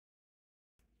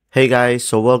Hey guys,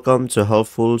 so welcome to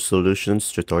Helpful Solutions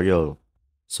tutorial.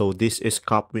 So this is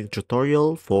Kapwing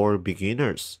tutorial for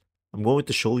beginners. I'm going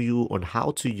to show you on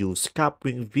how to use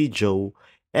Kapwing video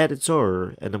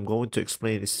editor and I'm going to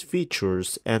explain its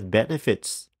features and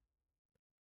benefits.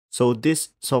 So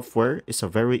this software is a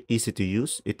very easy to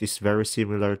use. It is very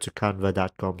similar to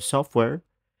canva.com software.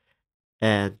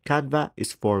 And Canva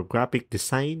is for graphic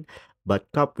design,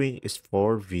 but Kapwing is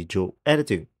for video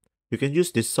editing. You can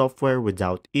use this software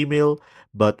without email,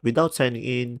 but without signing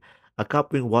in, a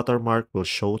Kapwing watermark will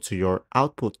show to your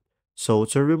output. So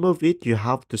to remove it, you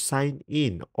have to sign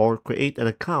in or create an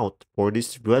account for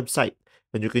this website,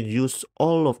 and you can use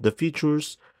all of the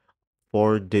features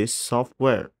for this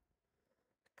software.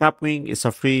 Kapwing is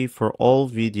a free for all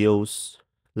videos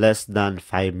less than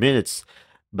 5 minutes.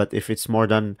 But if it's more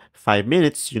than 5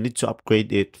 minutes, you need to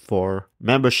upgrade it for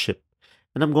membership.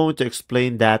 And I'm going to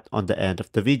explain that on the end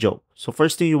of the video. So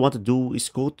first thing you want to do is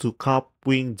go to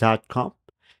kapwing.com.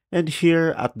 And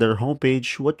here at their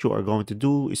homepage, what you are going to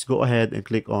do is go ahead and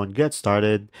click on Get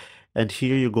Started. And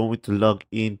here you're going to log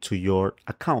into your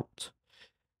account.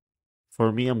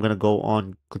 For me, I'm going to go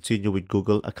on Continue with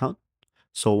Google account.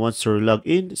 So once you're logged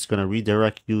in, it's gonna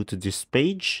redirect you to this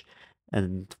page.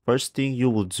 And first thing you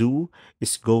will do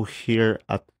is go here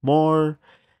at more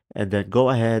and then go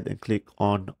ahead and click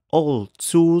on all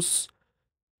tools.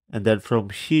 And then from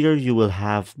here, you will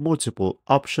have multiple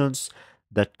options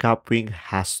that Kapwing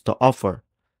has to offer.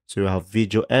 So you have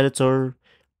video editor,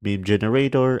 meme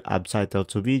generator, add title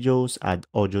to videos, add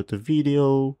audio to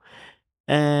video,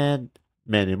 and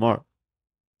many more.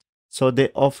 So they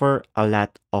offer a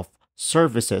lot of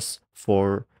services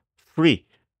for free.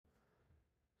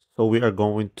 So we are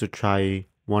going to try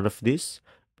one of these.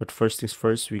 But first things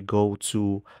first, we go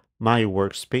to my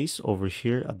workspace over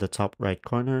here at the top right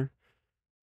corner.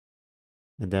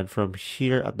 And then from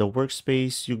here at the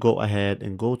workspace, you go ahead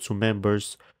and go to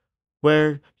members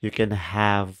where you can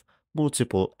have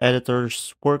multiple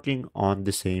editors working on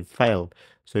the same file.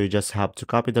 So you just have to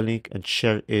copy the link and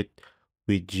share it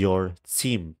with your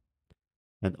team.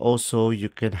 And also you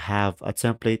can have a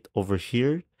template over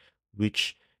here,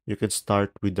 which you can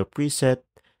start with the preset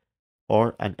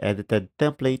or an edited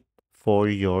template for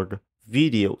your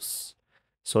videos.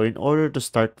 So in order to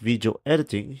start video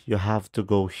editing, you have to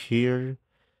go here,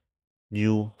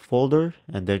 new folder,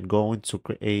 and then go into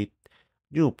create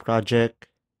new project.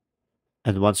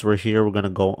 And once we're here, we're going to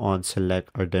go on select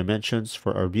our dimensions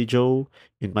for our video.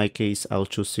 In my case, I'll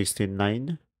choose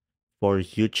 16:9 for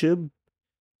YouTube.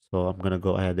 So I'm gonna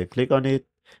go ahead and click on it.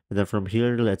 And then from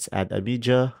here, let's add a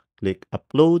media, click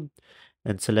upload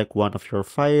and select one of your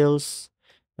files.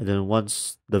 And then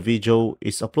once the video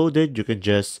is uploaded, you can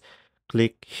just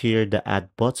click here the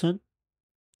add button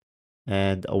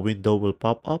and a window will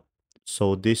pop up.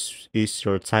 So this is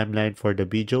your timeline for the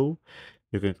video.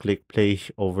 You can click play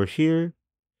over here.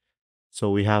 So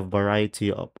we have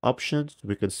variety of options.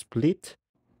 We can split.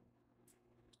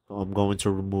 So I'm going to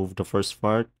remove the first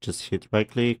part. Just hit right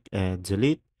click and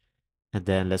delete. And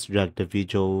then let's drag the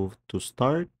video to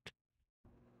start.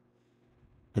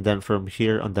 And then from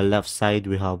here on the left side,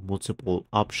 we have multiple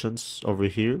options over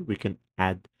here. We can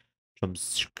add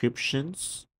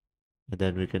transcriptions. And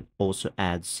then we can also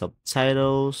add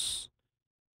subtitles,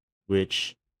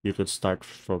 which you can start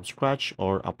from scratch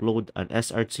or upload an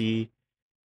SRT.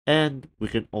 And we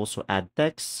can also add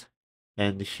text.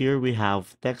 And here we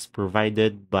have text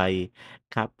provided by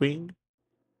Kapwing.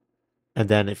 And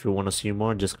then if you want to see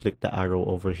more, just click the arrow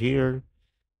over here.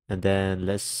 And then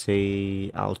let's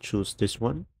say I'll choose this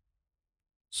one.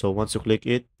 So once you click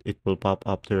it, it will pop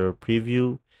up the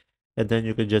preview and then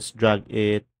you can just drag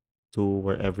it to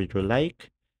wherever you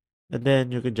like. And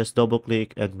then you can just double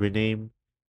click and rename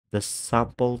the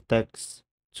sample text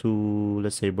to,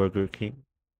 let's say, Burger King.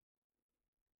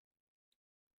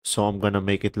 So I'm going to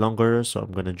make it longer. So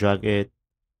I'm going to drag it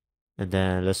and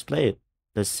then let's play it.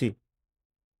 Let's see.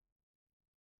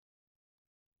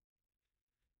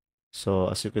 So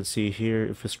as you can see here,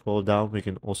 if you scroll down, we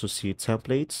can also see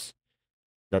templates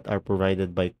that are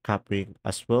provided by Kapwing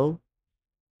as well.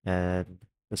 And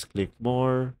let's click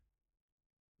more.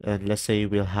 And let's say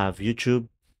we'll have YouTube.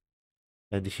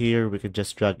 And here we can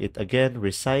just drag it again,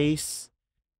 resize.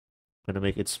 I'm gonna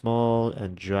make it small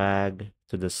and drag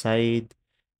to the side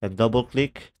and double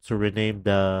click to rename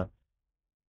the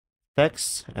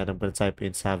text. And I'm gonna type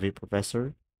in Savvy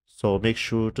Professor. So make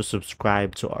sure to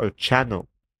subscribe to our channel.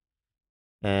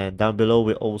 And down below,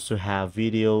 we also have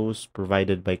videos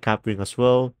provided by Kapwing as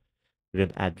well. You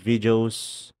can add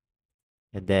videos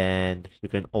and then you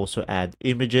can also add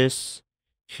images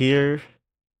here.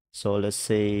 So let's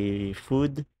say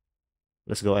food.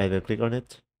 Let's go ahead and click on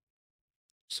it.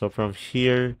 So from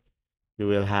here, you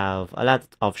will have a lot of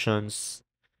options,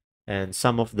 and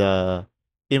some of the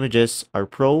images are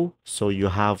pro, so you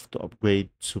have to upgrade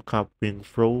to Kapwing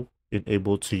Pro in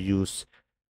able to use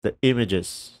the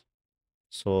images.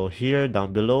 So here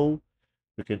down below,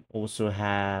 we can also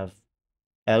have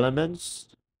elements.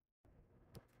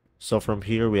 So from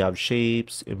here we have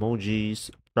shapes,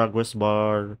 emojis, progress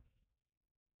bar,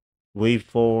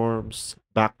 waveforms,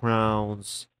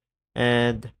 backgrounds,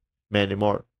 and many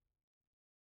more.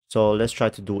 So let's try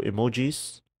to do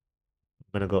emojis.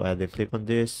 I'm gonna go ahead and click on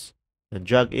this and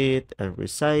drag it and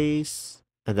resize.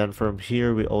 And then from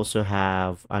here we also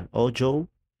have an audio.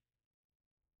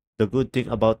 The good thing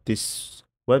about this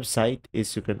website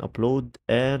is you can upload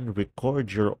and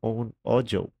record your own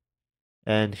audio.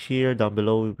 And here down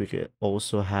below, we can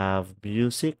also have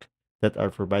music that are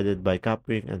provided by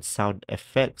Kapwing and sound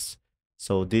effects.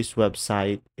 So this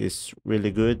website is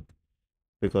really good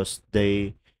because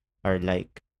they are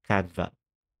like Canva.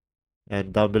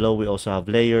 And down below, we also have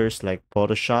layers like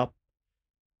Photoshop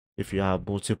if you have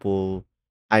multiple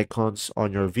icons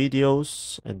on your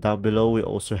videos. And down below, we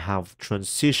also have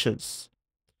transitions.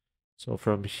 So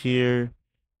from here,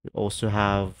 we also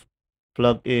have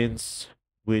plugins,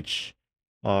 which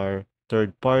are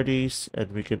third parties,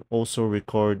 and we can also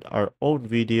record our own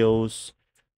videos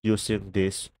using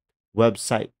this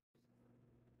website.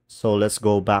 So let's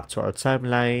go back to our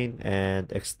timeline and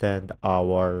extend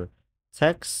our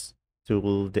text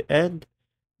to the end,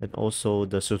 and also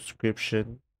the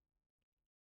subscription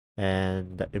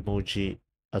and the emoji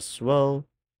as well.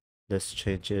 Let's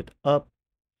change it up,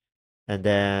 and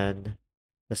then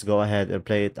let's go ahead and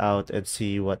play it out and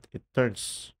see what it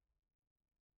turns.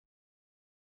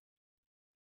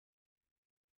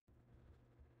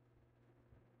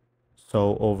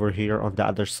 So over here on the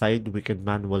other side, we can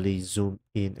manually zoom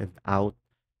in and out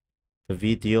the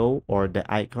video or the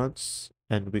icons,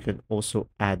 and we can also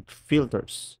add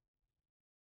filters.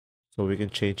 So we can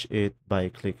change it by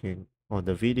clicking on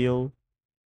the video.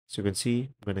 So you can see,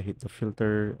 I'm gonna hit the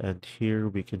filter, and here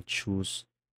we can choose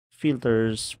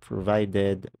filters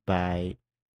provided by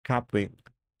Kapwing.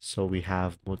 So we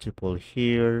have multiple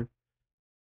here,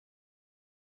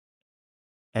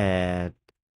 and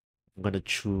I'm gonna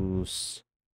choose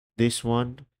this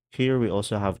one. Here we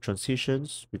also have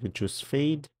transitions. We can choose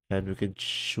fade, and we can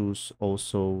choose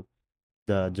also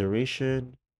the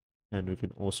duration, and we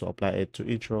can also apply it to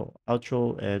intro,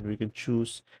 outro, and we can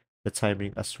choose the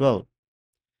timing as well.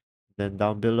 Then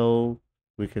down below,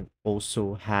 we can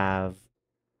also have,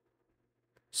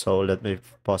 so let me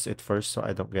pause it first so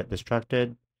I don't get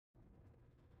distracted.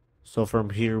 So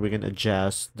from here, we can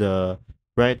adjust the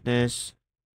brightness,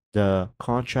 the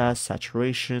contrast,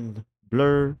 saturation,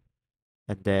 blur,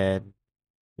 and then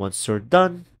once you're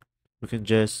done, we can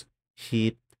just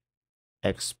hit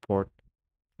export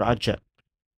project.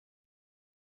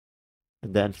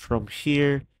 And then from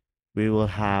here, we will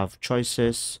have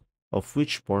choices of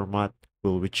which format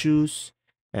will we choose,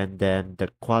 and then the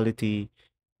quality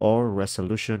or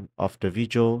resolution of the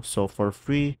video. So for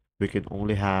free, we can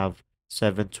only have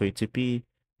 720p,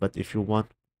 but if you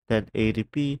want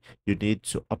 1080p, you need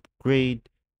to upgrade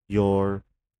your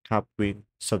Kapwing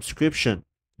subscription.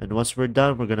 And once we're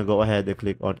done, we're gonna go ahead and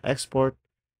click on export,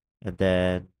 and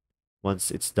then once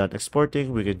it's done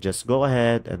exporting, we can just go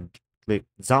ahead and click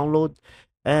download,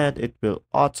 and it will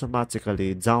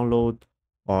automatically download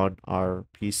on our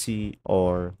PC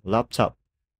or laptop.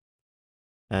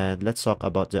 And let's talk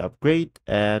about the upgrade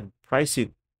and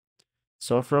pricing.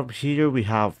 So from here we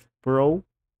have Pro,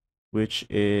 which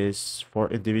is for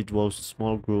individuals,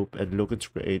 small group, and looking to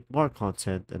create more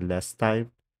content in less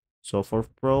time. So for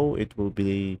Pro, it will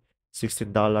be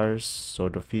 $16. So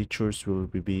the features will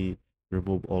be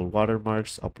remove all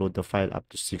watermarks, upload the file up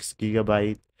to 6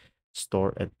 GB,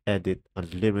 store and edit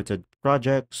unlimited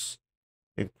projects,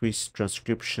 increase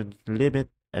transcription limit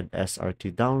and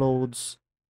SRT downloads,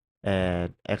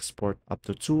 and export up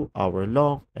to 2 hour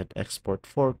long and export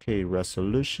 4K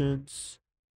resolutions.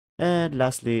 And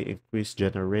lastly, increase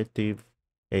generative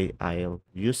AI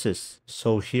uses.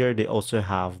 So here they also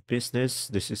have business.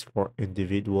 This is for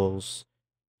individuals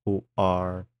who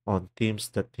are on teams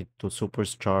that need to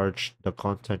supercharge the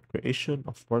content creation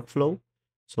of workflow.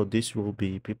 So this will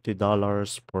be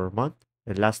 $50 per month.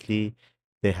 And lastly,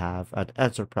 they have an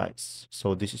enterprise.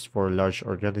 So this is for large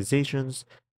organizations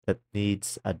that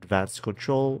needs advanced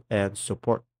control and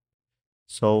support.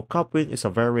 So Kapwing is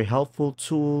a very helpful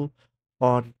tool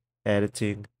on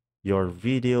editing your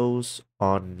videos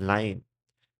online.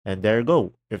 And there you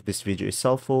go. If this video is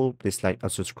helpful, please like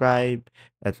and subscribe.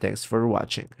 And thanks for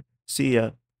watching. See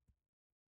ya.